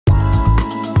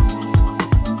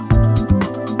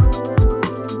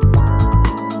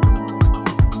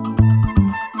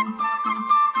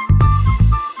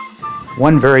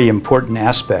One very important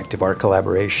aspect of our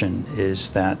collaboration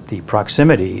is that the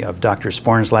proximity of Dr.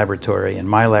 Sporn's laboratory and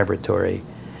my laboratory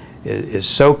is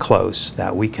so close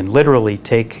that we can literally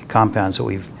take compounds that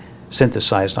we've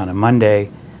synthesized on a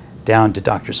Monday down to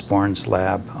Dr. Sporn's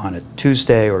lab on a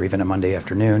Tuesday or even a Monday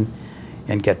afternoon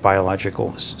and get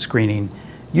biological screening,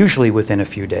 usually within a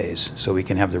few days. So we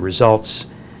can have the results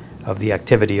of the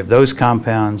activity of those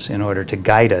compounds in order to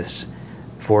guide us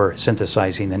for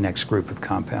synthesizing the next group of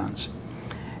compounds.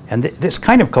 And this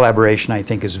kind of collaboration, I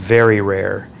think, is very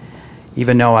rare.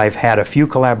 Even though I've had a few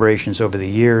collaborations over the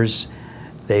years,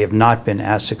 they have not been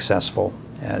as successful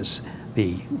as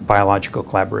the biological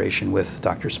collaboration with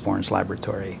Dr. Sporn's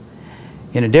laboratory.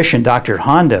 In addition, Dr.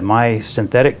 Honda, my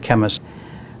synthetic chemist,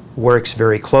 works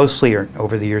very closely, or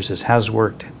over the years has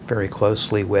worked very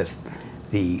closely with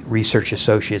the research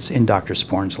associates in Dr.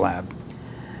 Sporn's lab.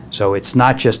 So it's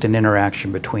not just an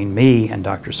interaction between me and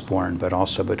Dr. Sporn, but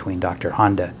also between Dr.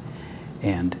 Honda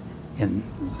and, in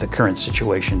the current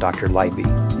situation, Dr. Leiby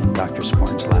in Dr.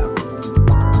 Sporn's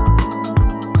lab.